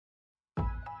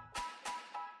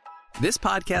This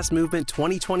Podcast Movement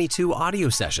 2022 audio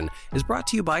session is brought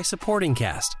to you by Supporting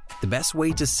Cast, the best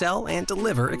way to sell and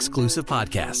deliver exclusive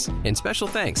podcasts. And special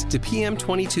thanks to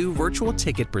PM22 virtual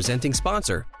ticket presenting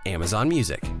sponsor, Amazon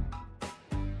Music.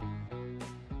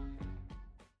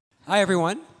 Hi,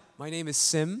 everyone. My name is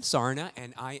Sarna,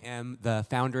 and I am the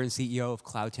founder and CEO of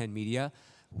Cloud10 Media.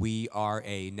 We are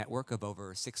a network of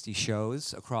over 60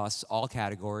 shows across all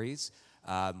categories.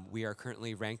 We are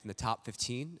currently ranked in the top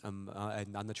 15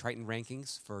 on the Triton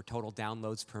rankings for total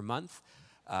downloads per month.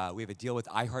 We have a deal with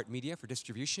iHeartMedia for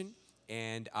distribution,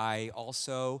 and I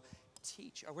also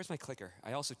teach. Oh, where's my clicker?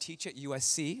 I also teach at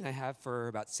USC, and I have for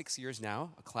about 6 years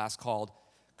now, a class called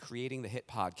Creating the Hit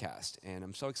Podcast. And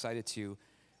I'm so excited to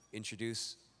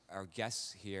introduce our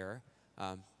guests here.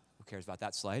 Who cares about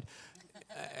that slide?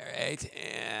 All right,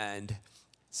 and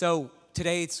so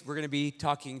today we're going to be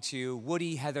talking to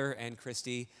Woody, Heather, and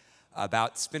Christy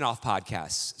about Spinoff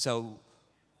podcasts. So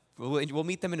we'll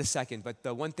meet them in a second, but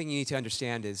the one thing you need to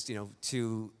understand is,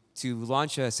 to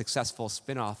launch a successful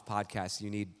Spinoff podcast, you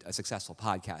need a successful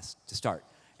podcast to start.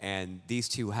 And these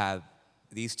two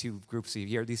groups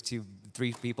here,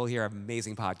 three people here have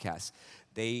amazing podcasts.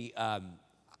 They,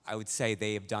 I would say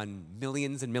they have done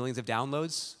millions and millions of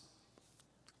downloads.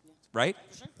 Right?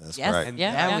 That's yes. correct. And we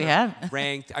have.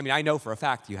 Ranked. I mean, I know for a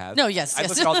fact you have. No, yes. I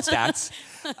looked at all the stats.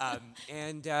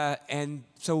 And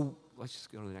so let's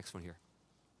just go to the next one here.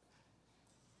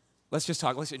 Let's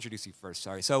introduce you first.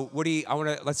 Sorry. So Woody,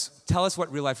 let's tell us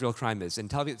what Real Life, Real Crime is, and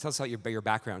tell us about your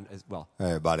background as well. Hey,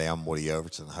 everybody. I'm Woody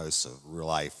Overton, host of Real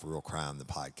Life, Real Crime, the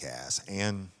podcast,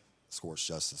 and Scorched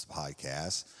Justice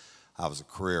podcast. I was a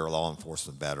career law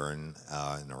enforcement veteran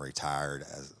and retired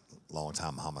as a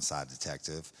long-time homicide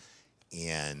detective.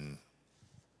 And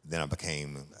then I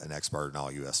became an expert in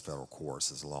all U.S. federal courts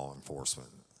as a law enforcement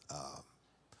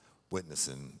witness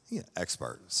and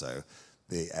expert. So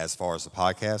as far as the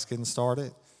podcast getting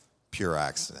started, pure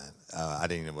accident. I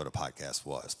didn't even know what a podcast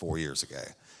was 4 years ago.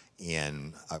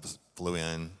 And I flew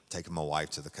in, taking my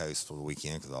wife to the coast for the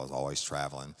weekend because I was always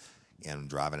traveling, and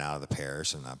driving out of the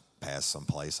parish, and I passed some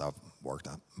place I worked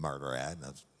a murder at, and I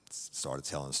started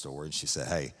telling a story, and she said,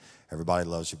 "Hey, everybody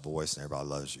loves your voice and everybody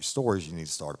loves your stories. You need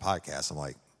to start a podcast." I'm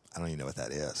like, I don't even know what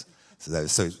that is.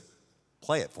 So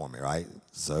play it for me, right?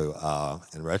 So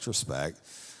in retrospect,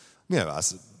 I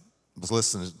was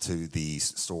listening to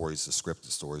these stories, the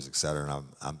scripted stories, et cetera, and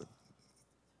I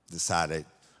decided,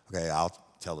 okay, I'll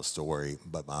tell a story,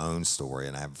 but my own story,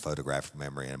 and I have a photographic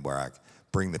memory, and where I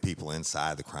bring the people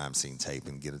inside the crime scene tape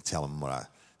and tell them what I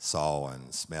saw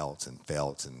and smelt and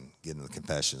felt, and getting the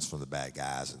confessions from the bad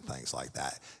guys and things like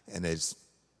that. And it's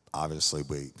obviously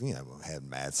we had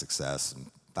mad success in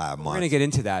 5 months. We're going to get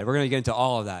into that. We're going to get into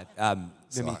all of that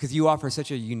because you offer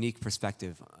such a unique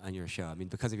perspective on your show. I mean,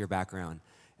 because of your background,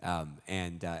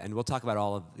 and we'll talk about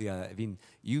all of the.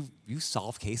 You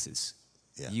solve cases.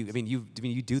 Yeah.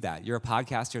 You do that. You're a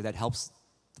podcaster that helps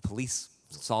the police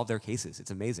solve their cases. It's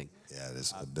amazing. Yeah, it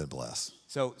is. I've been blessed.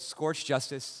 So, Scorched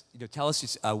Justice, tell us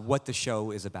just what the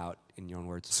show is about in your own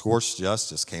words. Scorched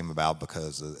Justice came about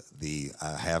because of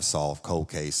I have solved cold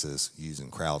cases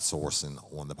using crowdsourcing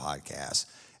on the podcast,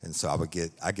 and so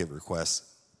I get requests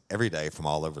every day from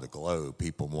all over the globe.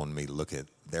 People wanting me to look at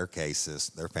their cases,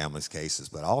 their families' cases,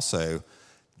 but also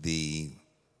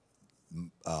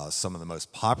some of the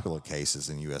most popular cases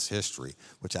in U.S. history,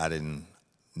 which I didn't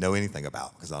know anything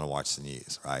about because I don't watch the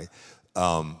news, right?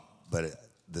 But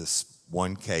this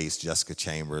one case, Jessica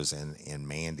Chambers and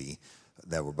Mandy,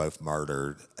 that were both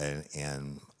murdered,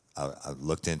 and I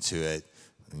looked into it,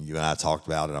 and you and I talked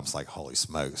about it. I was like, holy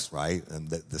smokes, right? And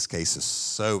this case is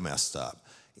so messed up,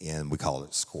 and we call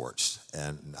it Scorched.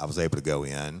 And I was able to go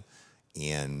in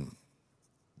and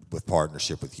with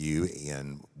partnership with you,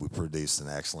 and we produced an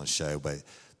excellent show. But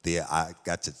I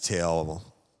got to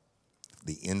tell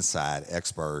the inside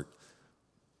expert,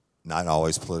 not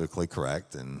always politically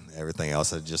correct and everything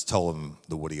else. I just told him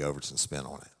the Woody Overton spin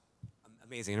on it.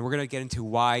 Amazing. And we're going to get into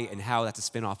why and how that's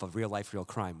a spinoff of Real Life, Real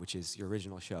Crime, which is your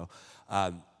original show.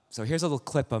 So here's a little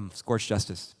clip of Scorched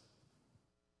Justice.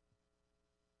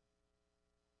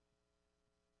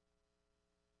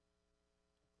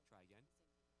 Try again.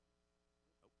 Oh.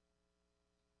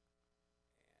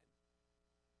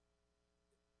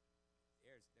 And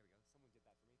there we go. Someone did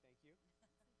that for me. Thank you.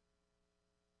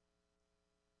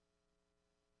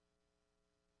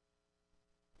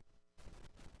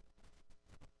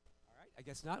 All right. I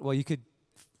guess not. Well, you could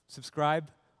subscribe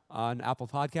on Apple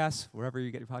Podcasts, wherever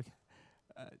you get your podcast.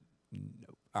 No.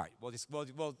 All right. We'll just.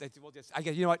 I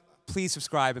guess you know what? Please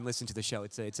subscribe and listen to the show.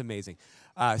 It's amazing.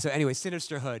 So anyway,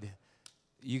 Sinisterhood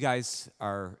you guys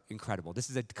are incredible. This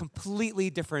is a completely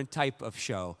different type of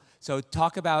show. So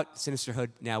talk about Sinisterhood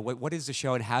now. What is the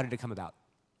show and how did it come about?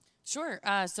 Sure.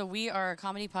 So we are a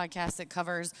comedy podcast that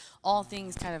covers all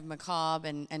things kind of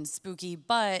macabre and spooky.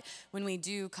 But when we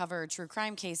do cover true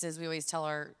crime cases, we always tell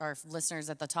our listeners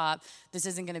at the top, this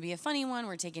isn't going to be a funny one.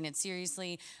 We're taking it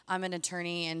seriously. I'm an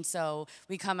attorney, and so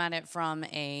we come at it from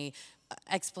a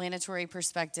explanatory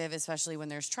perspective, especially when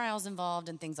there's trials involved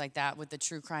and things like that with the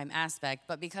true crime aspect.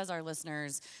 But because our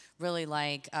listeners really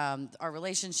like our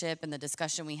relationship and the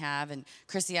discussion we have, and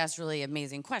Chrissy asks really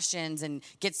amazing questions and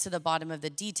gets to the bottom of the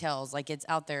details, like it's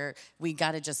out there, we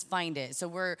got to just find it.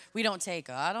 So we don't take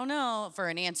I don't know for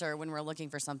an answer when we're looking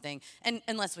for something, and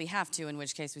unless we have to, in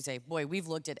which case we say, boy, we've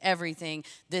looked at everything,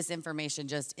 this information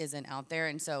just isn't out there.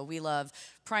 And so we love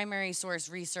primary source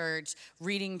research,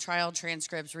 reading trial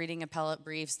transcripts, reading appellate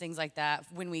briefs, things like that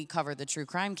when we cover the true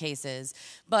crime cases.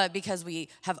 But because we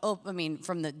have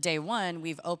from the day one,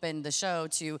 we've opened the show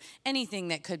to anything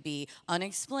that could be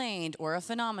unexplained or a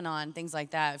phenomenon, things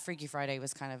like that. Freaky Friday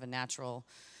was kind of a natural.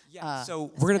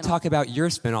 So we're going to talk about your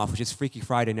spinoff, which is Freaky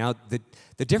Friday. Now,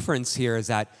 the difference here is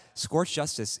that Scorched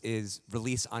Justice is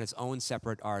released on its own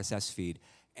separate RSS feed,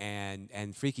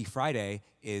 and Freaky Friday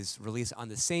is released on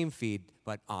the same feed,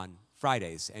 but on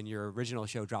Fridays. And your original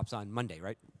show drops on Monday,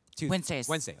 right? Wednesdays.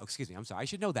 Wednesday. Oh, excuse me. I'm sorry. I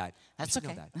should know that. That's okay.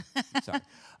 Know that. Sorry.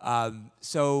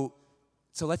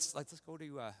 So let's go to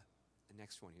the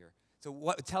next one here.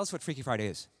 So tell us what Freaky Friday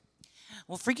is.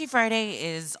 Well, Freaky Friday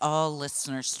is all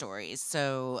listener stories.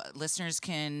 So listeners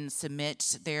can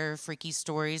submit their freaky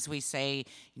stories. We say,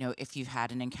 if you've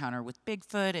had an encounter with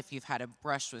Bigfoot, if you've had a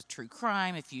brush with true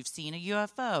crime, if you've seen a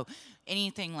UFO,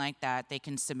 anything like that, they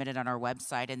can submit it on our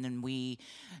website. And then we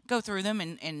go through them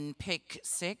and pick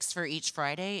 6 for each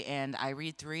Friday. And I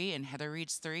read 3 and Heather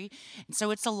reads 3. And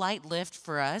so it's a light lift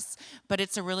for us, but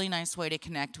it's a really nice way to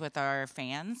connect with our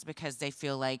fans because they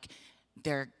feel like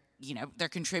they're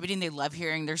contributing. They love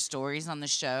hearing their stories on the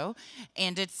show,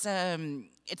 and it's a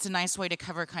nice way to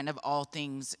cover kind of all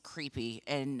things creepy.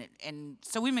 And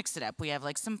so we mix it up. We have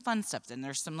like some fun stuff, and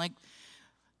there's some like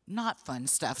not fun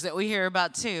stuff that we hear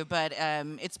about too. But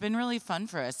it's been really fun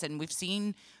for us, and we've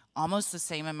seen almost the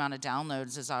same amount of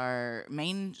downloads as our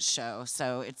main show.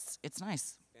 So it's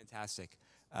nice. Fantastic.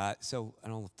 So I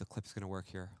don't know if the clip's going to work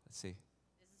here. Let's see.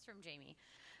 This is from Jamie.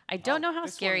 I don't know how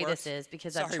scary this is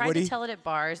because I've tried to tell it at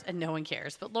bars and no one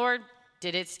cares. But Lord,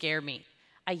 did it scare me.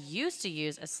 I used to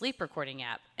use a sleep recording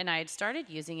app, and I had started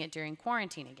using it during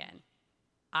quarantine again.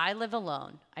 I live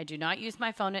alone. I do not use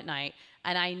my phone at night,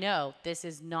 and I know this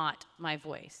is not my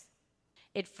voice.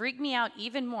 It freaked me out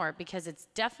even more because it's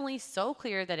definitely so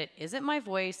clear that it isn't my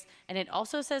voice, and it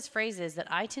also says phrases that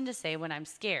I tend to say when I'm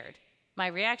scared. My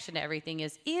reaction to everything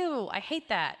is, ew, I hate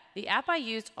that. The app I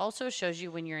used also shows you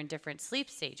when you're in different sleep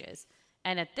stages.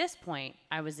 And at this point,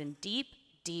 I was in deep,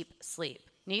 deep sleep.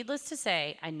 Needless to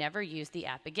say, I never used the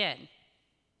app again.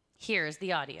 Here's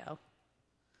the audio.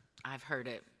 I've heard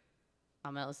it.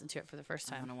 I'm going to listen to it for the first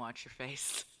time. I'm going to watch your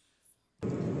face. Oh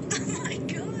my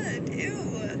God, ew.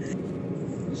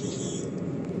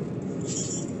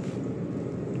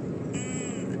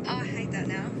 Oh, I hate that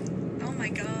now. Oh my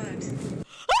God.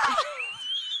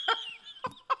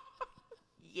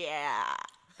 Yeah,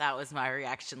 that was my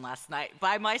reaction last night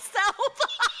by myself.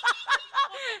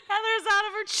 Heather's out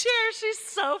of her chair. She's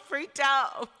so freaked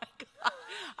out. Oh my God.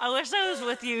 I wish I was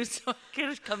with you so I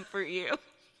could comfort you.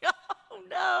 Oh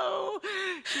no.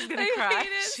 She's going to cry.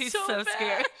 She's so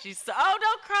scared. Oh,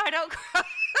 don't cry. Don't cry.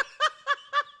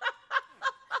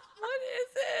 What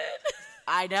is it?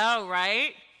 I know,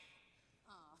 right?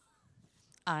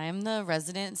 I'm the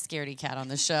resident scaredy cat on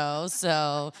the show,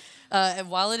 so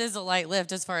while it is a light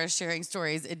lift as far as sharing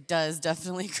stories, it does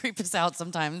definitely creep us out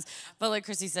sometimes. But like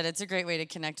Chrissy said, it's a great way to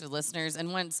connect with listeners.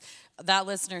 And once that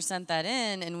listener sent that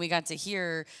in and we got to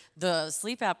hear the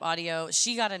sleep app audio,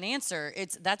 she got an answer.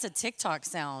 That's a TikTok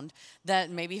sound that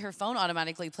maybe her phone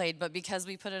automatically played, but because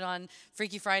we put it on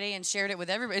Freaky Friday and shared it with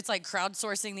everybody, it's like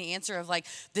crowdsourcing the answer of like,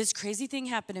 this crazy thing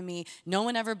happened to me. No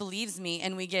one ever believes me.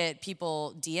 And we get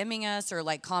people DMing us or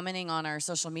like commenting on our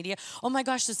social media. Oh my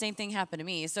gosh, the same thing happened to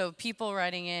me. So people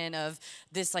writing in of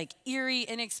this like eerie,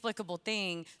 inexplicable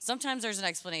thing. Sometimes there's an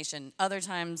explanation. Other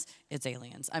times it's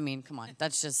aliens. I mean, come on.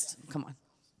 That's just, come on.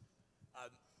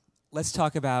 Let's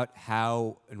talk about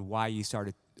how and why you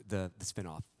started the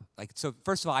spinoff. So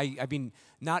first of all, I mean,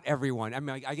 not everyone,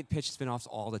 I get pitched spinoffs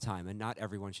all the time, and not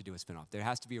everyone should do a spinoff. There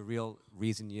has to be a real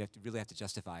reason. You really have to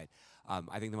justify it.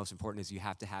 I think the most important is you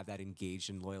have to have that engaged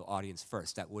and loyal audience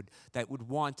first that would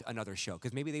want another show,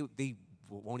 because maybe they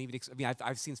won't even,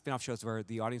 I've seen spinoff shows where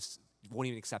the audience won't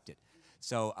even accept it.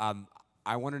 So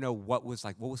I want to know what was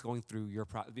going through your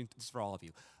I mean, this is for all of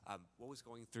you. What was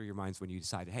going through your minds when you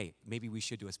decided, hey, maybe we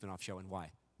should do a spin-off show, and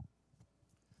why?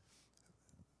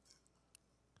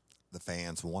 The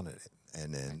fans wanted it,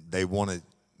 and then they wanted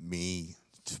me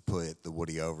to put the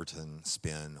Woody Overton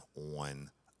spin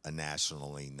on a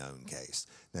nationally known case.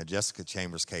 Now, Jessica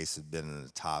Chambers' case had been in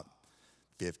the top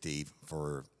 50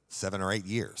 for 7 or 8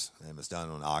 years, and it was done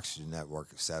on Oxygen Network,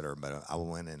 et cetera. But I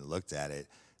went and looked at it.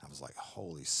 I was like,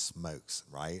 holy smokes,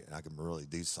 right? And I can really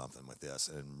do something with this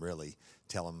and really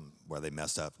tell them where they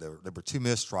messed up. There were 2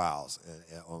 mistrials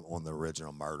on the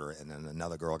original murder, and then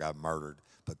another girl got murdered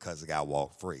because the guy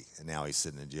walked free, and now he's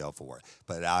sitting in jail for it.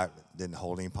 But I didn't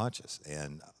hold any punches,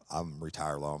 and I'm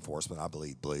retired law enforcement. I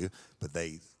bleed blue, but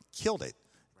they killed it.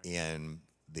 And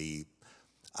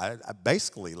I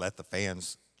basically let the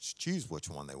fans choose which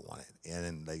one they wanted. And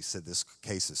then they said, this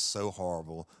case is so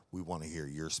horrible, we want to hear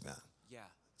your spin.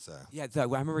 So. Yeah, I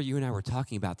remember you and I were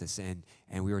talking about this, and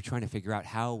we were trying to figure out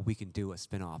how we can do a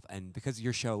spinoff. And because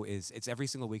your show it's every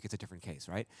single week, it's a different case,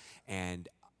 right? And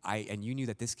you knew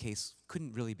that this case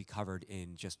couldn't really be covered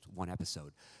in just one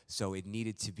episode, so it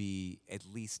needed to be at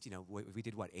least, we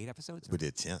did what, 8 episodes? We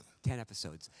did 10. 10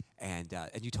 episodes, and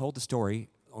you told the story.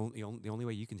 The only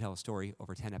way you can tell a story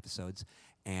over 10 episodes,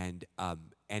 and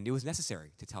it was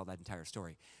necessary to tell that entire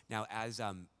story. Now, as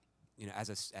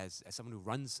someone who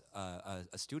runs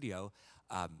a studio,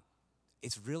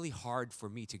 it's really hard for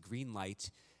me to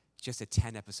greenlight just a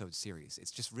 10-episode series.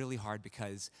 It's just really hard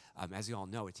because, as you all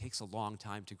know, it takes a long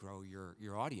time to grow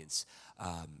your audience.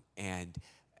 And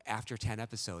after 10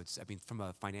 episodes, I mean, from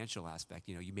a financial aspect,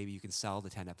 maybe you can sell the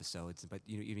 10 episodes, but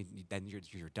then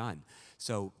you're done.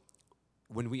 So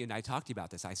when I talked to you about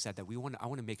this, I said that I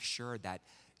want to make sure that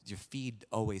your feed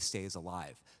always stays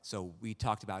alive. So we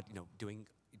talked about doing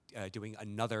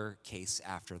another case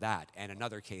after that, and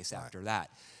another case after that.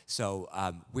 So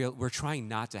we're trying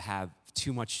not to have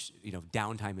too much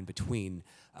downtime in between,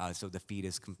 so the feed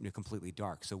is completely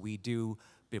dark. So you do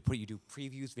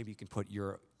previews. Maybe you can put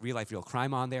your real life, real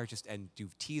crime on there, and do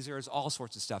teasers, all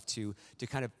sorts of stuff to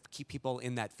kind of keep people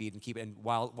in that feed and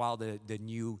while the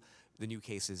new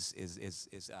case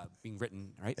is being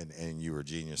written, right? And you were a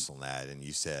genius on that, and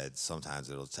you said sometimes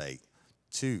it'll take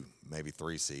 2, maybe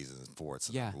 3 seasons before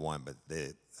it's number 1. But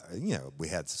we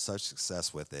had such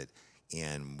success with it,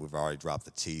 and we've already dropped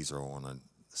the teaser on a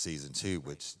season 2,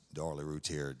 which Darlie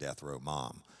Routier, Death Row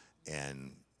Mom,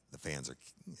 and the fans are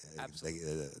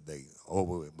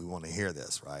we want to hear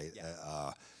this, right?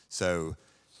 Yeah. So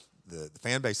the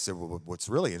fan base said, well, what's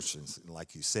really interesting,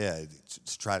 like you said,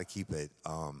 to try to keep it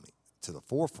to the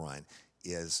forefront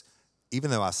is,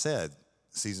 even though I said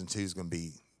season 2 is going to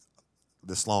be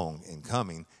this long in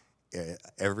coming,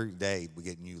 every day we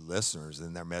get new listeners,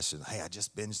 and they're messaging, hey, I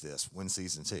just binged this. When's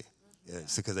season 2?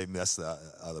 It's because they missed the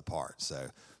other part. So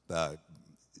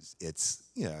it's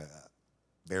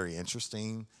very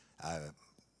interesting.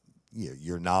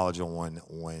 Your knowledge on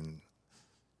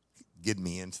getting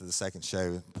me into the second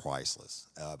show, priceless.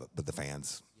 But the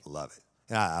fans love it,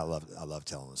 and I love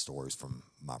telling the stories from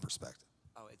my perspective.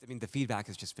 I mean, the feedback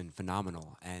has just been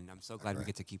phenomenal, and I'm so glad we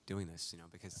get to keep doing this.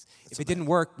 Because if it didn't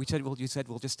work, you said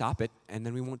we'll just stop it, and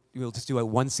then we'll just do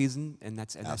one season, and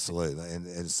that's absolutely. And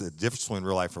it's the difference between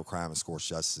Real Life, Real Crime and Scorched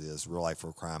Justice is Real Life,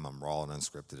 Real Crime, I'm raw and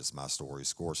unscripted. It's my story.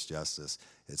 Scorched Justice,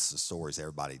 it's the stories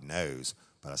everybody knows,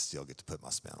 but I still get to put my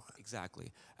spin on it.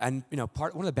 Exactly. And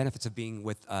one of the benefits of being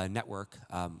with a network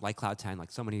like Cloud10,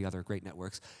 like so many other great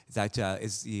networks, is that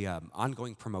is the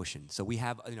ongoing promotion. So we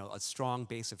have a strong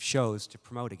base of shows to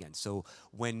promote against. So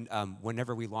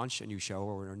whenever we launch a new show,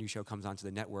 or when a new show comes onto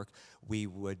the network, we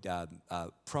would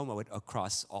promo it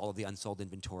across all of the unsold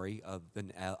inventory of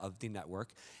the network,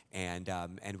 and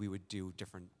we would do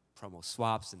different promo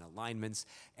swaps and alignments,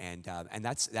 and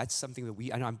that's something that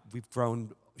we've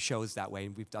grown shows that way,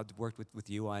 and we've worked with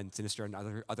you on Sinister and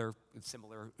other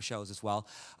similar shows as well.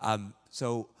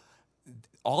 So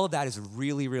all of that is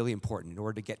really, really important in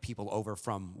order to get people over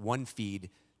from one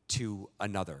feed to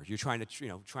another. You're trying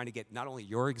to get not only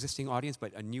your existing audience,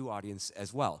 but a new audience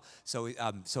as well. So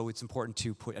it's important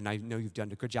to put, and I know you've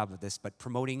done a good job of this, but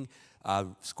promoting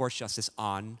Scorched Justice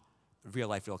on Real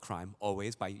Life, Real Crime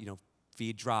always by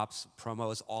feed drops,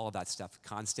 promos, all of that stuff,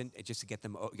 constant, just to get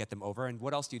them over. And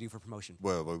what else do you do for promotion?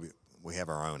 Well, we have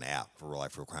our own app for Real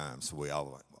Life, Real Crime, so we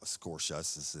all Scorched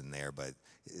Justice in there. But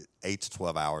 8 to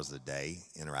 12 hours a day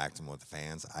interacting with the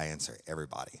fans, I answer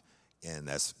everybody, and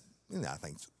that's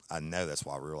I know that's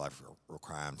why Real Life, Real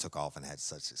Crime took off and had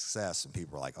such success. And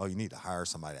people were like, "Oh, you need to hire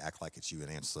somebody to act like it's you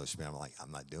and answer social media." I'm like,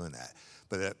 I'm not doing that.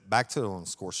 But back to the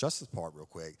Scorched Justice part, real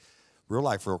quick. Real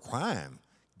Life, Real Crime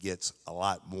gets a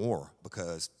lot more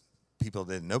because people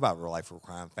that didn't know about Real Life Real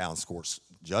Crime found Scorched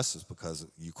Justice because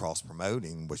you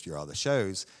cross-promoting with your other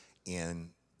shows, and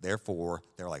therefore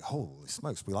they're like, holy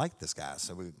smokes, we like this guy.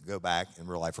 So we go back, and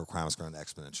Real Life Real Crime is growing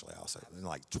exponentially also, and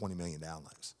like 20 million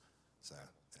downloads. So,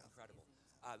 yeah. Incredible.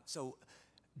 So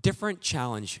different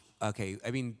challenge. Okay,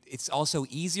 I mean, it's also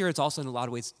easier. It's also in a lot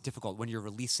of ways difficult when you're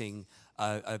releasing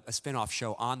a spin-off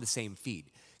show on the same feed,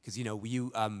 because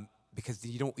because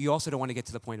you also don't want to get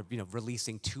to the point of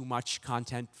releasing too much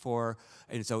content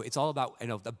and so it's all about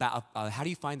how do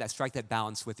you strike that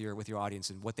balance with your audience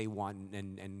and what they want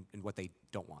and what they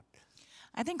don't want.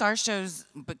 I think our shows,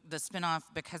 the spinoff,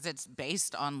 because it's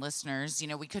based on listeners,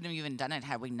 we couldn't have even done it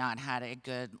had we not had a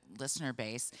good listener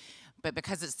base. But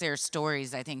because it's their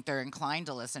stories, I think they're inclined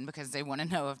to listen because they want to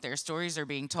know if their stories are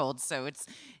being told. So it's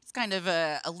kind of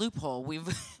a loophole. We've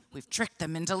tricked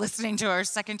them into listening to our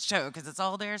second show because it's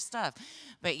all their stuff.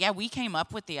 But yeah, we came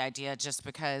up with the idea just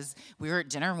because we were at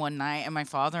dinner one night and my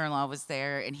father-in-law was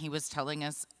there and he was telling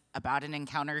us about an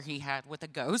encounter he had with a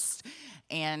ghost.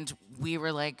 And we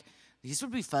were like, these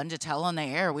would be fun to tell on the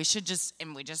air. We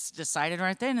just decided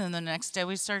right then, and the next day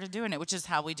we started doing it, which is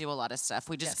how we do a lot of stuff.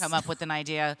 We just come up with an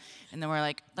idea, and then we're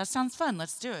like, that sounds fun,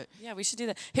 let's do it. Yeah, we should do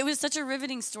that. It was such a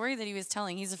riveting story that he was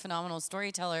telling. He's a phenomenal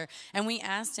storyteller, and we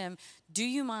asked him, do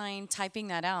you mind typing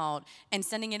that out and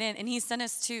sending it in? And he sent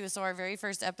us 2. So our very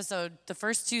first episode, the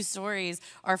first 2 stories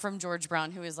are from George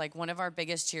Brown, who is like one of our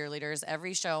biggest cheerleaders.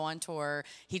 Every show on tour,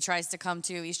 he tries to come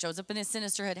to. He shows up in his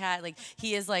Sinisterhood hat. Like,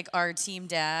 he is like our team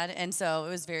dad. And so it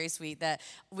was very sweet that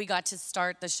we got to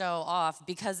start the show off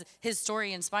because his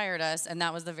story inspired us. And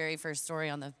that was the very first story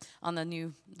on the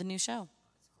new show.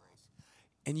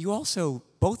 And you also,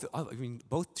 both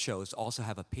shows also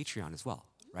have a Patreon as well,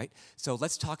 right? So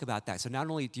let's talk about that. So not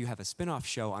only do you have a spin-off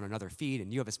show on another feed,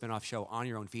 and you have a spin-off show on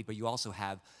your own feed, but you also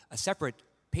have a separate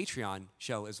Patreon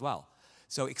show as well.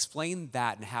 So explain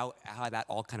that and how that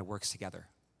all kind of works together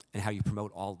and how you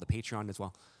promote all the Patreon as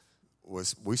well.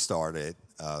 We started,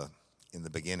 in the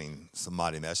beginning,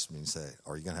 somebody messaged me and said,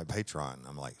 are you going to have Patreon?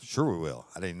 I'm like, sure we will.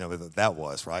 I didn't know what that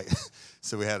was, right?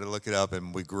 So we had to look it up,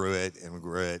 and we grew it,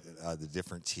 the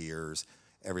different tiers.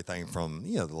 Everything from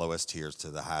the lowest tiers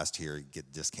to the highest tier, you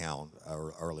get discount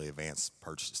or early advance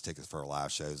purchase tickets for our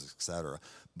live shows, etc.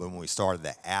 But when we started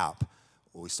the app,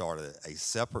 we started a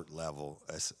separate level.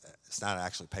 It's not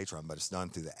actually Patreon, but it's done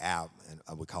through the app,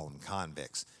 and we call them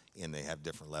convicts, and they have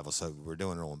different levels. So we're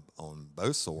doing it on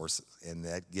both sources, and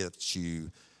that gets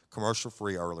you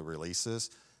commercial-free early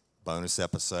releases, bonus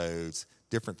episodes,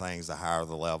 different things. The higher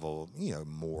the level,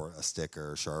 more a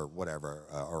sticker, shirt, whatever,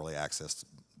 early access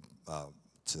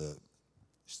to the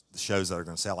shows that are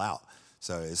going to sell out.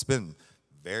 So it's been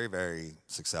very, very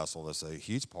successful. That's a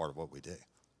huge part of what we do.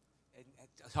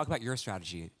 Talk about your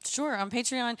strategy. Sure. On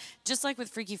Patreon, just like with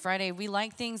Freaky Friday, we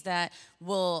like things that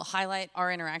will highlight our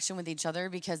interaction with each other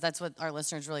because that's what our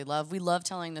listeners really love. We love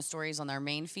telling the stories on our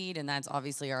main feed, and that's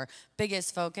obviously our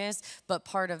biggest focus. But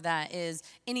part of that is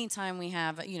anytime we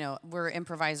have, we're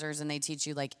improvisers and they teach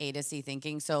you like A to C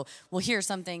thinking. So we'll hear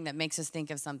something that makes us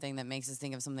think of something that makes us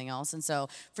think of something else. And so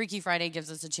Freaky Friday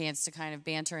gives us a chance to kind of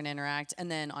banter and interact.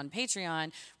 And then on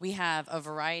Patreon, we have a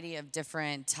variety of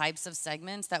different types of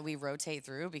segments that we rotate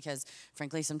through because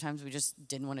frankly sometimes we just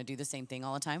didn't want to do the same thing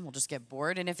all the time. We'll just get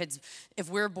bored, and if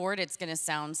we're bored, it's going to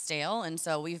sound stale. And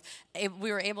so we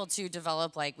were able to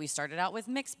develop, like, we started out with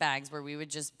mixed bags where we would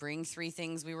just bring 3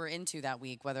 things we were into that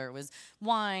week, whether it was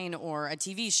wine or a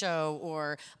TV show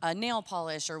or a nail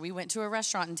polish, or we went to a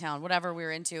restaurant in town, whatever we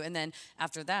were into. And then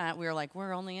after that we were like,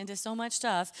 we're only into so much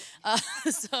stuff,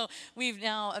 so we've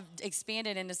now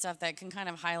expanded into stuff that can kind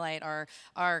of highlight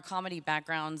our comedy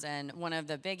backgrounds. And one of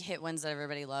the big hit ones that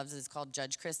everybody loves is called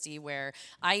Judge Christie, where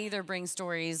I either bring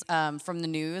stories from the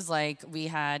news, like we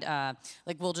had,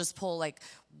 we'll just pull like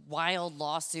wild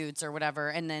lawsuits or whatever,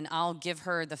 and then I'll give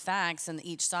her the facts on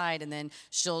each side, and then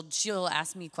she'll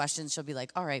ask me questions. She'll be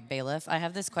like, all right, bailiff, I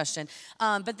have this question.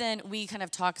 But then we kind of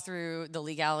talk through the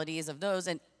legalities of those,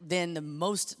 and then the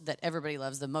most that everybody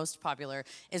loves, the most popular,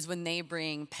 is when they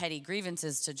bring petty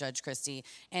grievances to Judge Christie,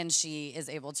 and she is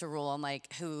able to rule on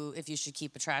like if you should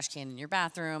keep a trash can in your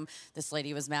bathroom. This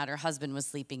lady was mad her husband was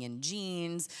sleeping in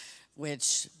jeans,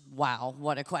 which, wow,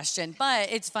 what a question.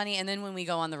 But it's funny. And then when we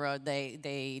go on the road,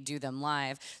 they do them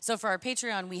live. So for our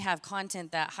Patreon, we have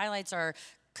content that highlights our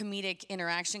comedic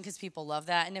interaction because people love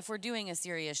that. And if we're doing a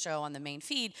serious show on the main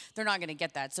feed, they're not going to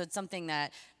get that. So it's something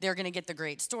that they're going to get the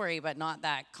great story, but not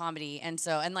that comedy. And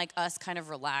so, and like us kind of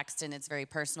relaxed, and it's very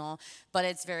personal, but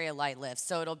it's very a light lift.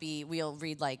 So we'll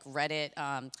read like Reddit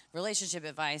relationship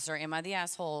advice, or am I the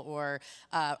asshole, or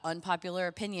unpopular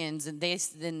opinions. And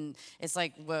then it's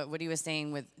like what Woody was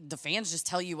saying, with the fans just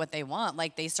tell you what they want.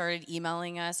 Like they started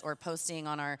emailing us or posting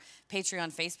on our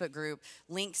Patreon Facebook group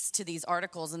links to these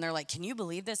articles, and they're like, can you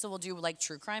believe this? So we'll do like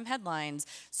true crime headlines.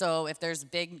 So if there's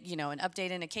big, an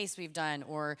update in a case we've done,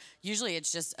 or usually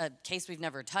it's just a case we've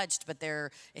never touched, but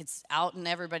it's out in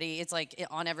it's like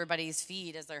on everybody's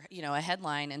feed as their, a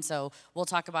headline. And so we'll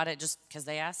talk about it just because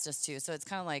they asked us to. So it's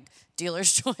kind of like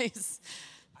dealer's choice.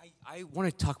 I want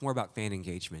to talk more about fan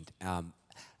engagement.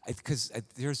 Because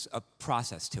there's a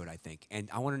process to it, I think. And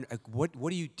I want to know, what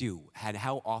do you do? And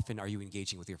how often are you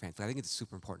engaging with your fans? I think it's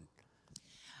super important.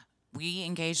 We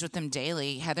engage with them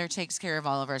daily. Heather takes care of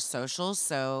all of our socials.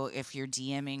 So if you're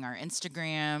DMing our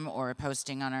Instagram or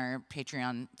posting on our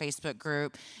Patreon Facebook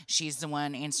group, she's the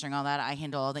one answering all that. I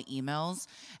handle all the emails,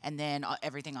 and then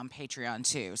everything on Patreon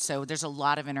too. So there's a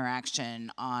lot of interaction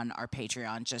on our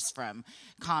Patreon, just from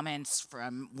comments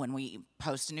from when we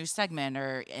post a new segment,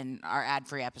 and our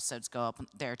ad-free episodes go up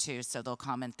there too. So they'll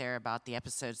comment there about the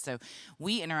episodes. So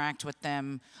we interact with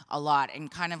them a lot, and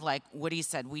kind of like Woody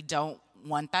said, we don't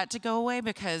want that to go away,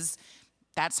 because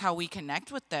that's how we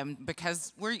connect with them,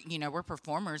 because we're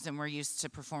performers and we're used to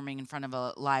performing in front of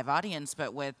a live audience.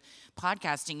 But with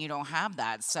podcasting, you don't have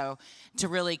that. So to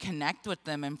really connect with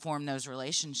them and form those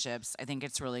relationships, I think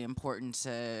it's really important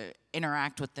to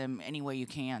interact with them any way you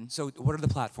can. So what are the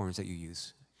platforms that you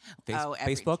use?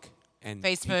 Facebook? And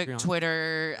Facebook, Patreon?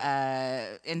 Twitter,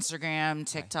 Instagram,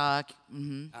 TikTok,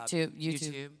 To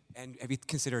YouTube. And have you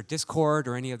considered Discord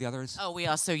or any of the others? Oh, we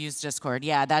also use Discord.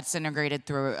 Yeah, that's integrated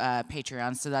through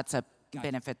Patreon, so that's a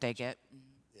benefit they get.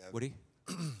 Yeah. Woody?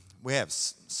 We have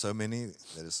so many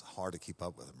that it's hard to keep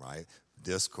up with them, right?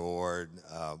 Discord,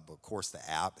 of course, the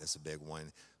app is a big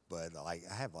one. But like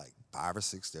I have like 5 or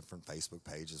 6 different Facebook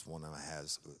pages. One of them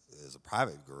is a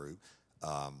private group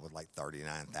with like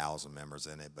 39,000 members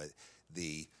in it. But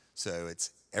so it's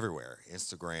everywhere.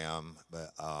 Instagram, but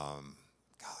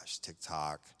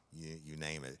TikTok, you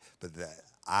name it. But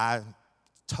I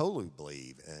totally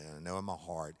believe, and I know in my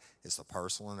heart, it's the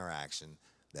personal interaction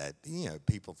that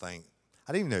people think.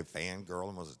 I didn't even know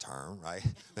fangirling was a term, right?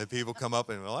 That people come up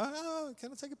and like, oh,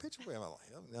 can I take a picture with you? I'm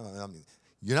like, no, I mean,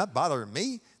 you're not bothering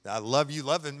me. I love you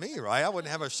loving me, right? I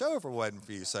wouldn't have a show if it wasn't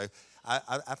for you. So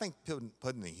I think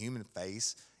putting the human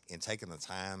face and taking the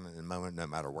time and the moment, no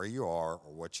matter where you are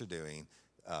or what you're doing,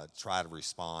 try to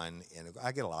respond. And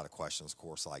I get a lot of questions, of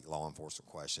course, like law enforcement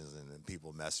questions, and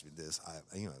people mess with this.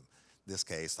 This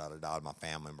case, I'd have died my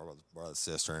family, my brother,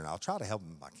 sister, and I'll try to help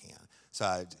them if I can.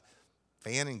 So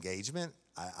fan engagement,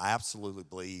 I absolutely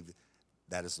believe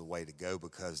that is the way to go,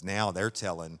 because now they're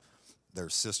telling their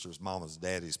sister's mama's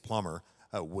daddy's plumber,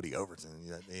 Woody Overton,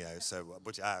 so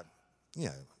which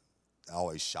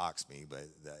always shocks me, but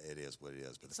it is what it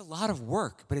is. But it's a lot of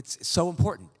work, but it's so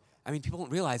important. I mean, people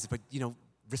don't realize it, but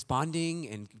responding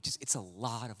and it's a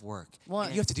lot of work. Well,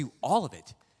 and you have to do all of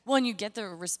it. Well, and you get the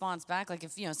response back. Like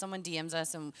if, someone DMs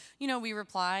us and, we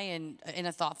reply in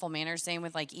a thoughtful manner, same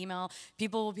with like email,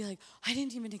 people will be like, I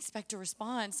didn't even expect a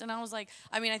response. And I was like,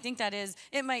 I think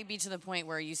it might be to the point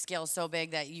where you scale so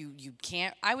big that you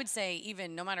can't. I would say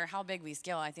even no matter how big we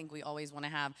scale, I think we always want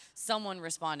to have someone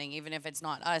responding, even if it's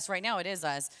not us. Right now it is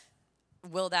us.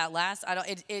 Will that last?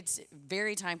 It's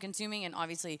very time consuming, and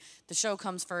obviously the show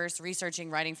comes first.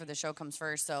 Researching, writing for the show comes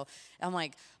first. So I'm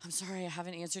like, I'm sorry, I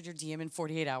haven't answered your DM in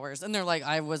 48 hours. And they're like,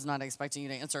 I was not expecting you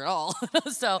to answer at all.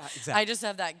 So exactly. I just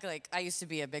have that, like, I used to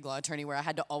be a big law attorney where I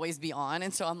had to always be on.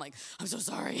 And so I'm like, I'm so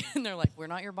sorry. And they're like, we're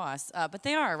not your boss. But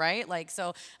they are, right? Like,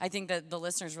 so I think that the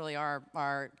listeners really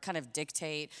are kind of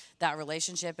dictate that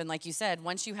relationship. And like you said,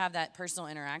 once you have that personal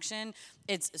interaction,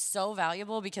 it's so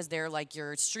valuable because they're like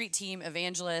your street team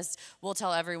evangelists. Will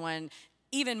tell everyone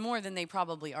even more than they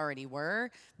probably already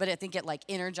were. But I think it like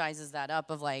energizes that up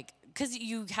of like, because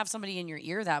you have somebody in your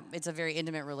ear that it's a very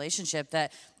intimate relationship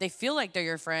that they feel like they're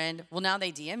your friend. Well, now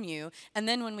they DM you. And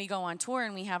then when we go on tour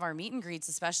and we have our meet and greets,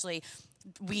 especially,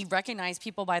 we recognize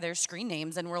people by their screen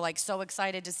names, and we're like so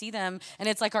excited to see them, and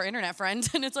it's like our internet friend,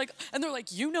 and it's like, and they're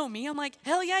like, you know me? I'm like,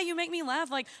 hell yeah, you make me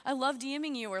laugh. Like, I love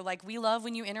DMing you, or like, we love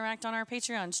when you interact on our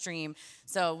Patreon stream.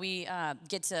 So we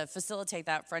get to facilitate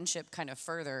that friendship kind of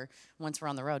further once we're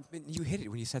on the road. I mean, you hit it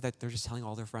when you said that they're just telling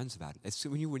all their friends about it. It's,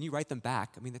 when you write them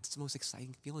back, I mean, that's the most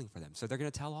exciting feeling for them. So they're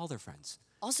going to tell all their friends.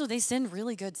 Also, they send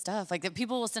really good stuff. Like, that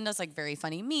people will send us like very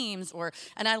funny memes,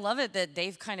 and I love it that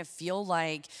they've kind of feel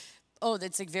like, oh,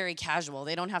 it's like very casual.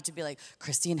 They don't have to be like,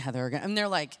 Christy and Heather are gonna, and they're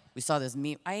like, we saw this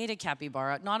meme. I ate a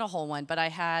capybara, not a whole one, but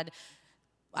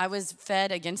I was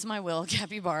fed against my will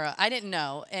capybara. I didn't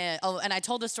know. And I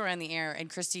told the story on the air, and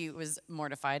Christy was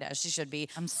mortified, as she should be.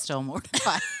 I'm still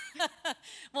mortified.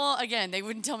 Well, again, they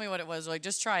wouldn't tell me what it was. Like,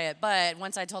 just try it. But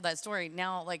once I told that story,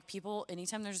 now, like, people,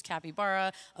 anytime there's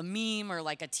capybara, a meme, or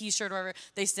like a T-shirt or whatever,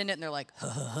 they send it, and they're like, ha,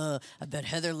 ha, ha, I bet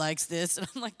Heather likes this. And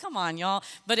I'm like, come on, y'all.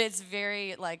 But it's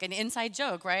very, like, an inside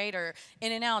joke, right? Or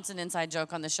In-N-Out's an inside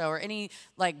joke on the show, or any,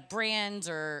 like, brands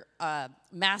or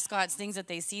mascots, things that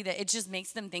they see, that it just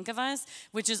makes them think of us,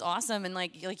 which is awesome. And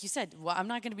like you said, well, I'm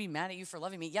not going to be mad at you for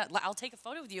loving me. Yeah, I'll take a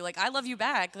photo with you. Like, I love you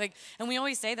back. Like, and we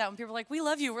always say that when people are like, we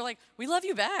love you. We're like, we love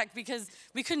you back, because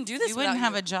we couldn't do this We wouldn't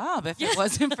have you. a job if it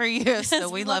wasn't for you. So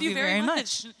we love you very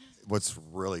much. What's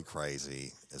really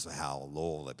crazy is how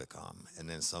loyal they become. And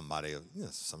then somebody,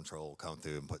 some troll will come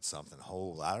through and put something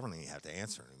whole. I don't even have to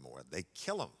answer anymore. They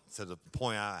kill them to the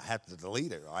point I have to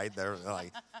delete it, right? They're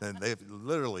like, then they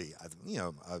literally, I'd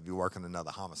be working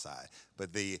another homicide. But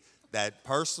that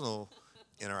personal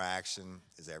interaction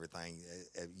is everything.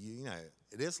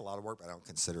 It is a lot of work, but I don't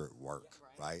consider it work,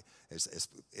 right? It's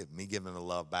me giving the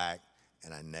love back.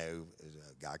 And I know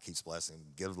God keeps blessing.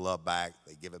 Give the love back,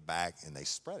 they give it back, and they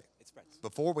spread it. It spreads.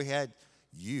 Before we had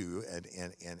you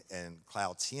and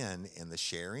Cloud10 and the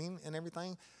sharing and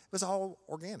everything, it was all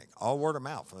organic, all word of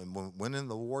mouth. I mean, when winning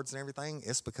the awards and everything,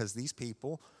 it's because these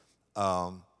people,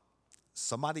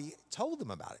 somebody told them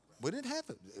about it. We didn't have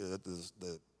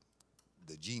the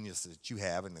genius that you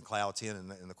have in the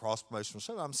Cloud10 and the cross-promotional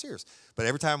show. I'm serious. But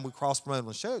every time we cross-promote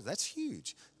on shows, that's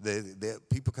huge. The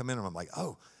people come in and I'm like,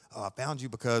 oh, I found you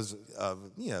because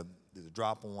of, the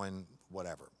drop on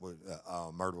whatever,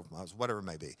 murder, whatever it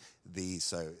may be.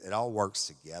 So it all works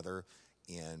together.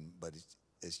 But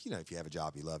it's if you have a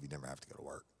job you love, you never have to go to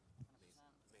work.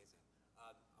 Amazing.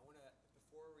 I want to,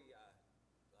 before we go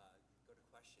to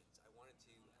questions, I wanted to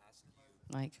ask you.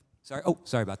 Mike. Sorry. Oh,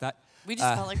 sorry about that. We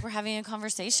just felt like we're having a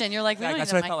conversation. You're like, we don't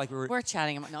that's even what I felt like we were. We're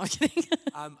chatting. No, I'm kidding.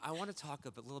 I want to talk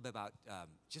a little bit about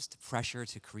just the pressure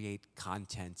to create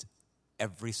content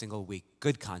every single week,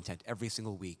 good content every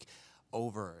single week,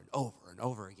 over and over and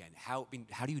over again. How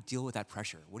do you deal with that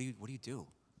pressure? What do you do?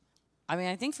 I mean,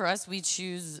 I think for us, we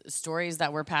choose stories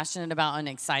that we're passionate about and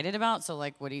excited about. So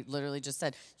like what he literally just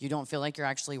said, you don't feel like you're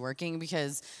actually working,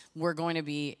 because we're going to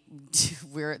be,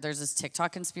 there's this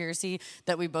TikTok conspiracy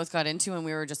that we both got into, and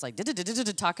we were just like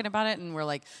talking about it, and we're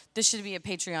like, this should be a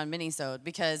Patreon mini-sode,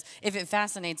 because if it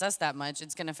fascinates us that much,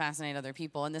 it's going to fascinate other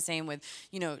people. And the same with,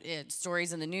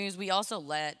 stories in the news. We also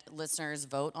let listeners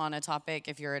vote on a topic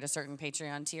if you're at a certain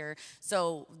Patreon tier.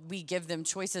 So we give them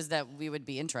choices that we would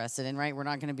be interested in, right? We're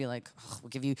not going to be like, we'll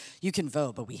give you can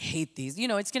vote, but we hate these.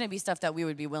 It's going to be stuff that we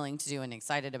would be willing to do and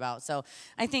excited about. So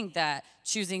I think that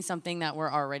choosing something that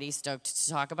we're already stoked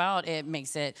to talk about, it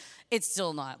makes it's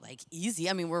still not like easy.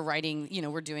 I mean, we're writing,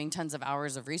 we're doing tons of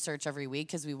hours of research every week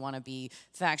because we want to be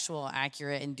factual,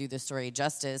 accurate, and do the story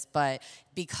justice. But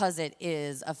because it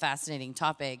is a fascinating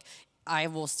topic, I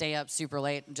will stay up super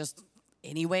late just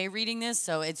anyway reading this,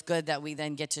 so it's good that we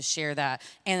then get to share that,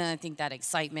 and then I think that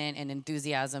excitement and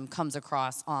enthusiasm comes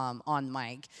across on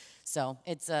mic. So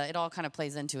it all kind of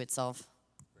plays into itself.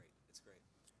 Great, it's great.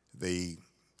 The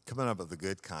coming up with the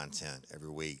good content every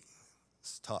week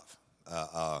is tough.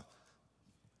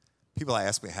 People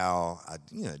ask me how I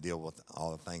deal with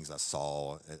all the things I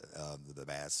saw, the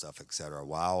bad stuff, etc.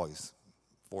 Well, I always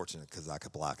fortunate because I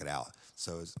could block it out.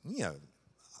 So it's,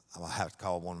 I'll have to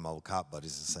call one of my old cop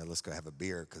buddies and say, let's go have a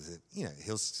beer, because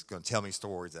he's going to tell me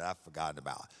stories that I've forgotten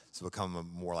about. So become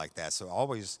more like that. So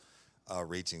always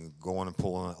going and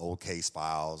pulling old case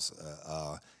files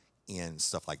and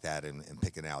stuff like that, and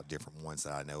picking out different ones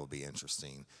that I know will be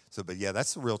interesting. So, but yeah,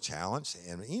 that's a real challenge.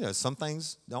 And some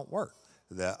things don't work.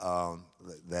 That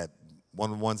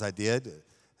one of the ones I did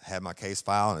had my case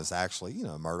file, and it's actually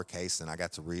a murder case, and I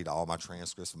got to read all my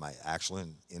transcripts of my actual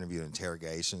interview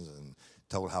interrogations and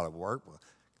told how it worked. Well,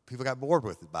 people got bored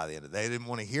with it by the end of the day. They didn't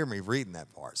want to hear me reading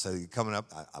that part. So coming up,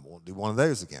 I won't do one of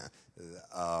those again.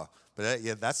 But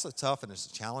yeah, that's a tough and it's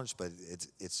a challenge. But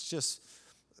it's just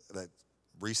that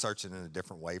researching in a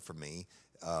different way for me,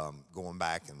 going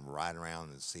back and riding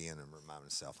around and seeing and reminding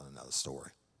myself of another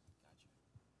story.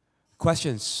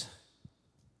 Questions?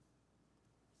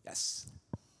 Yes.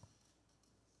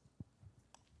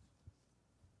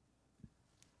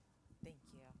 Thank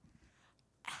you.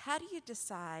 How do you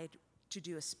decide to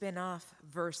do a spin-off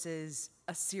versus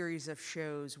a series of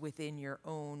shows within your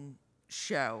own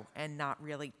show and not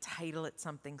really title it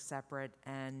something separate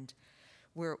and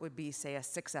where it would be, say, a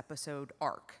 6-episode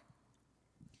arc?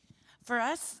 For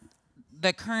us,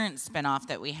 the current spinoff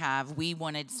that we have, we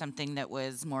wanted something that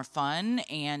was more fun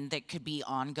and that could be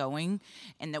ongoing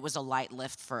and that was a light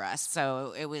lift for us.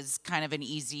 So it was kind of an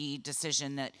easy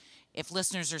decision that if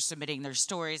listeners are submitting their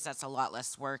stories, that's a lot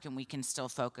less work and we can still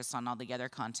focus on all the other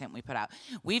content we put out.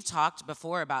 We've talked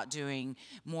before about doing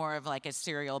more of like a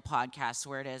serial podcast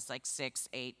where it is like 6,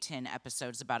 8, 10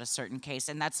 episodes about a certain case.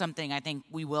 And that's something I think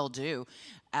we will do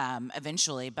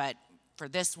eventually. But for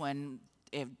this one,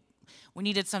 we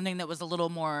needed something that was a little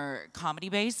more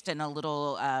comedy-based and a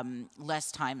little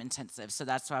less time-intensive. So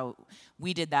that's why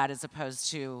we did that as opposed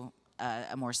to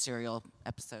a more serial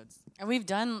episodes. And we've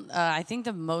done, I think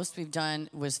the most we've done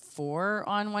was 4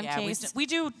 on one case. We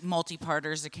do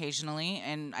multi-parters occasionally,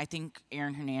 and I think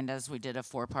Aaron Hernandez, we did a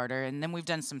 4-parter, and then we've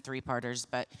done some 3-parters.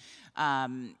 But,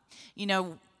 you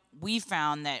know, we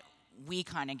found that we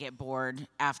kind of get bored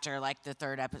after like the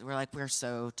 3rd episode. We're like, we're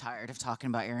so tired of talking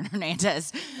about Aaron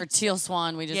Hernandez. Or Teal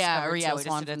Swan. We just covered Teal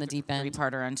Swan from the deep end.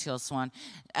 3-parter on Teal Swan.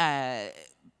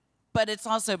 But it's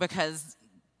also because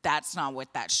that's not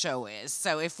what that show is.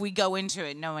 So if we go into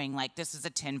it knowing like this is a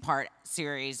 10-part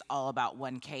series all about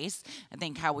one case, I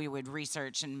think how we would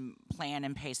research and plan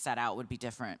and pace that out would be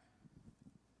different.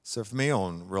 So for me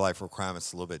on Real Life Real Crime,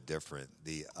 it's a little bit different.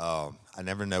 I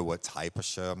never know what type of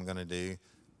show I'm going to do,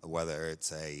 whether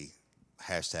it's a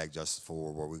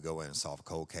 #Justice4 where we go in and solve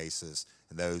cold cases.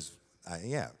 And those are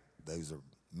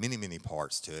many, many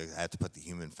parts to it. I had to put the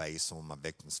human face on my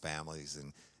victims' families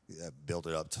and build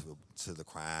it up to the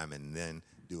crime and then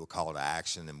do a call to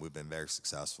action, and we've been very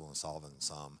successful in solving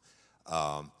some.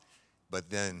 But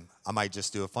then I might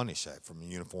just do a funny show from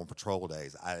Uniform Patrol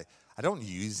days. I don't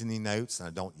use any notes and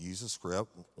I don't use a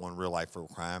script on Real Life Real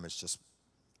Crime. It's just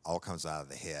all comes out of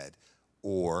the head.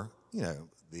 Or, you know,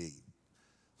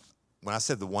 when I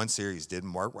said the one series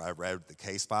didn't work, where I read the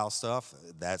case file stuff,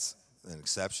 that's an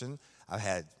exception. I've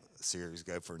had a series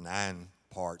go for 9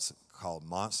 parts called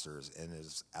Monsters, and it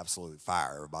was absolutely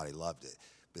fire. Everybody loved it.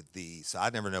 But so I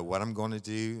never know what I'm going to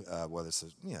do, whether it's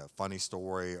a funny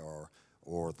story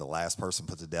or the last person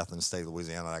put to death in the state of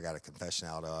Louisiana that I got a confession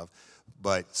out of.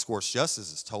 But Scorched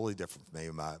Justice is totally different from me.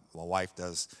 My wife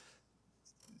does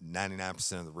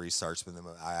 99% of the research, but then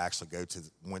I actually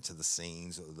went to the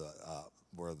scenes of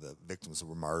where the victims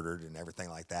were murdered and everything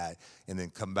like that, and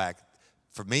then come back.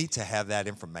 For me to have that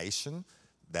information,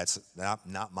 that's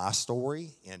not my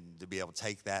story, and to be able to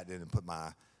take that in and put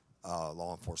my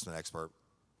law enforcement expert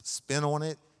spin on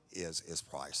it is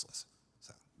priceless.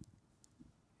 So.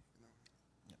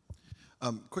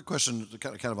 Quick question,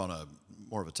 kind of on a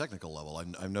more of a technical level.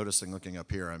 I'm noticing, looking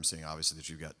up here, I'm seeing obviously that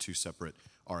you've got 2 separate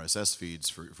RSS feeds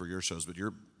for your shows, but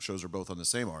your shows are both on the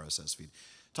same RSS feed.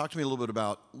 Talk to me a little bit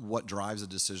about what drives a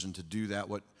decision to do that.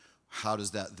 How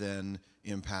does that then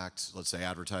impact, let's say,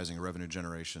 advertising or revenue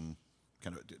generation?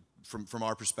 Kind of from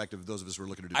our perspective, those of us who are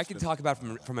looking to do. I can talk about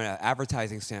from an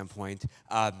advertising standpoint.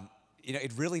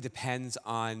 It really depends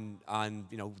on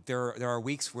there are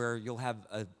weeks where you'll have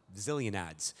a zillion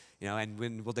ads, and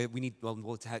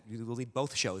we'll need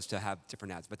both shows to have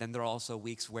different ads. But then there are also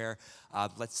weeks where,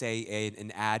 let's say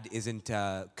an ad isn't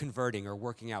converting or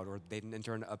working out, or they didn't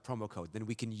enter a promo code. Then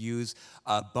we can use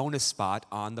a bonus spot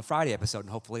on the Friday episode, and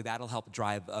hopefully that'll help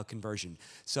drive a conversion.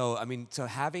 So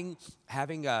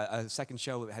having a second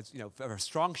show has a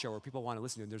strong show where people want to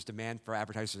listen to, and there's demand for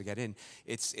advertisers to get in.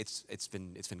 It's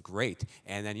been great,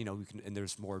 and then and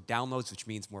there's more downloads, which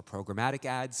means more programmatic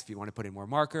ads if you want to put in more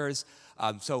markers.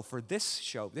 So for this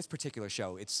particular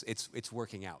show, it's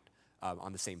working out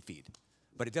on the same feed,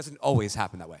 but it doesn't always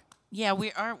happen that way. Yeah,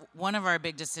 one of our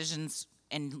big decisions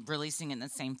in releasing it in the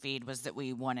same feed was that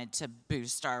we wanted to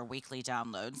boost our weekly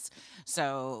downloads.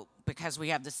 So because we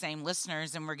have the same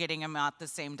listeners and we're getting them out the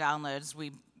same downloads,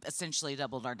 we essentially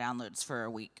doubled our downloads for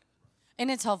a week. And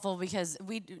it's helpful because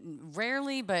we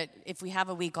rarely, but if we have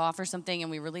a week off or something and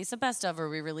we release a best of or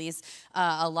we release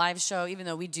a live show, even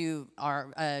though we do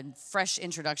our fresh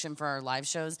introduction for our live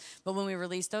shows, but when we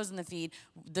release those in the feed,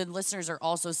 the listeners are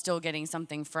also still getting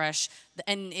something fresh.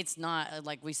 And it's not,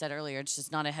 like we said earlier, it's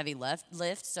just not a heavy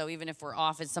lift. So even if we're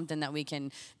off, it's something that we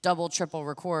can double, triple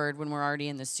record when we're already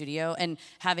in the studio. And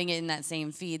having it in that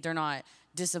same feed, they're not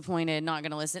disappointed, not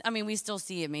going to listen. I mean, we still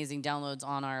see amazing downloads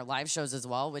on our live shows as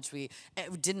well, which we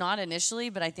did not initially,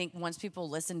 but I think once people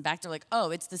listen back, they're like,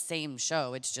 oh, it's the same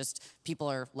show. It's just people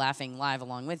are laughing live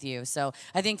along with you. So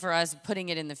I think for us, putting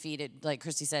it in the feed, it, like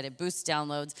Christy said, it boosts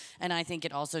downloads, and I think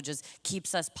it also just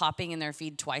keeps us popping in their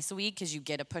feed twice a week because you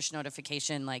get a push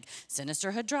notification like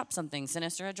Sinister had dropped something,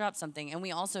 Sinister had dropped something. And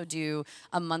we also do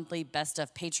a monthly best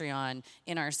of Patreon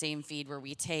in our same feed where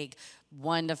we take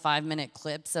 1 to 5 minute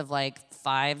clips of like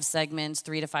 5 segments,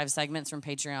 3 to 5 segments from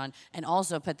Patreon, and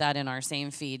also put that in our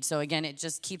same feed. So again, it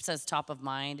just keeps us top of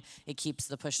mind. It keeps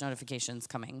the push notifications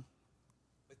coming.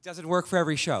 It doesn't work for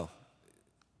every show.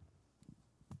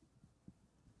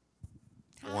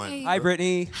 Hi. Hi,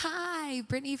 Brittany. Hi,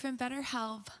 Brittany from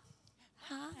BetterHelp.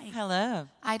 Hi. Hello.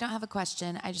 I don't have a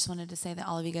question. I just wanted to say that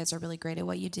all of you guys are really great at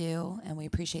what you do, and we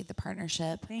appreciate the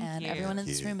partnership. Thank and you. everyone in Thank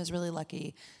this you. room is really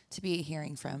lucky to be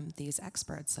hearing from these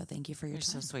experts. So thank you for your You're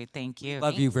so time. sweet. Thank you.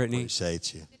 Love you, Brittany.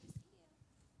 Appreciate you.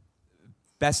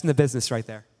 Best in the business right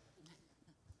there.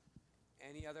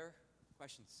 Any other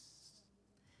questions?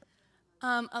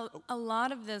 A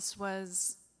lot of this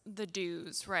was the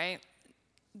do's, right?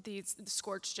 The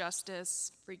Scorched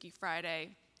Justice, Freaky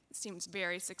Friday seems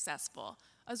very successful.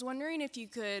 I was wondering if you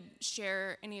could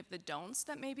share any of the don'ts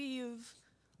that maybe you've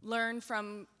learned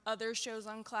from other shows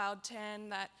on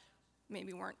Cloud10 that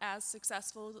maybe weren't as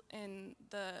successful in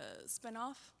the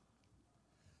spinoff.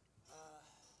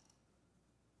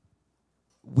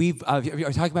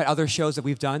 You're talking about other shows that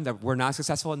we've done that were not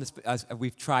successful in this.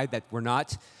 We've tried that were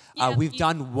not. Yeah, We've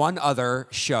done one other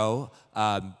show.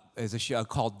 Is a show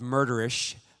called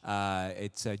Murderish.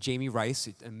 It's Jamie Rice.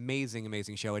 It's an amazing,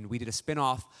 amazing show. And we did a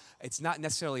spin-off. It's not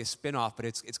necessarily a spin-off, but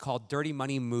it's called Dirty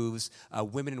Money Moves,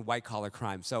 Women in White Collar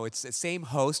Crime. So it's the same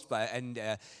host, and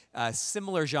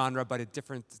similar genre, but a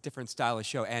different style of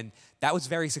show. And that was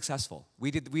very successful.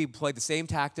 We played the same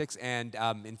tactics, and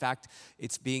in fact,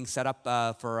 it's being set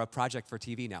up for a project for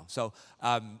TV now. So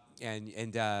and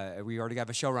we already have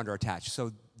a showrunner attached.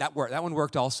 So that one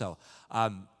worked also.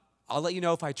 I'll let you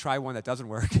know if I try one that doesn't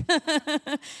work.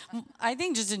 I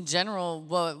think just in general,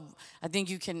 I think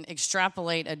you can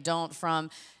extrapolate a don't from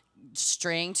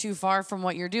straying too far from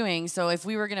what you're doing. So if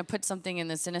we were going to put something in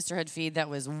the Sinisterhood feed that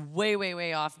was way, way,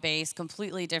 way off base,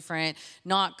 completely different,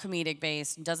 not comedic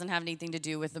based, doesn't have anything to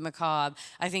do with the macabre,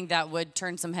 I think that would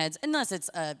turn some heads. Unless it's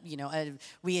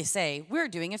we say we're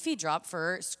doing a feed drop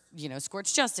for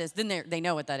Scorched Justice, then they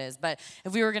know what that is. But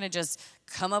if we were going to just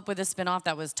come up with a spinoff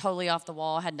that was totally off the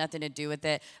wall, had nothing to do with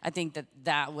it, I think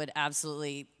that would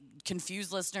absolutely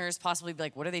confuse listeners, possibly be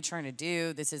like, what are they trying to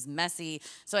do? This is messy.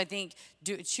 So I think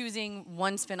choosing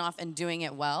one spinoff and doing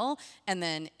it well, and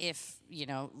then if,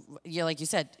 like you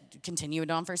said, continue it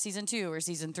on for season 2 or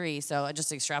season 3. So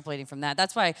just extrapolating from that.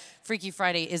 That's why Freaky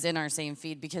Friday is in our same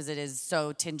feed, because it is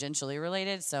so tangentially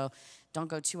related. So don't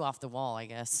go too off the wall, I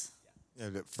guess.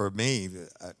 For me,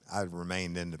 I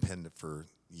remained independent for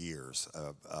years.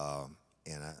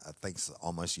 And I think it's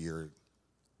almost a year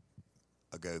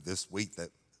ago this week that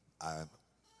I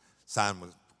signed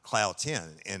with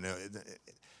Cloud10, and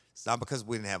it's not because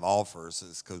we didn't have offers;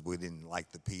 it's because we didn't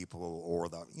like the people or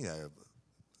the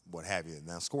what have you.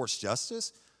 Now, Scorched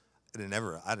Justice, I'd have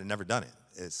never done it.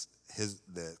 It's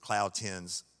the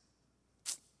Cloud10's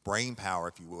brain power,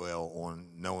 if you will, on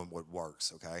knowing what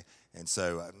works. Okay, and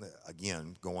so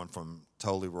again, going from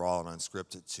totally raw and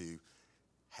unscripted to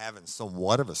having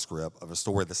somewhat of a script of a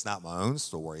story that's not my own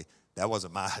story. That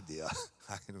wasn't my idea.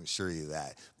 I can assure you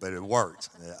that, but it worked,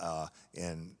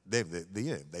 and they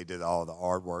did all the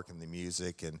artwork and the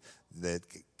music, and that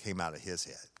came out of his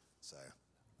head. So,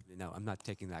 no, I'm not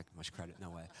taking that much credit.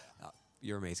 No way.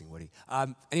 You're amazing, Woody.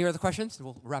 Any other questions?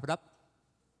 We'll wrap it up.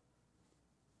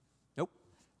 Nope.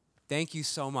 Thank you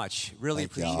so much. Really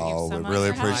appreciate it. y'all. so We much really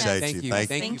for having us. appreciate Thank you. you. Thank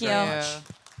Thank you. you very much.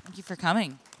 Thank you for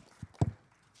coming.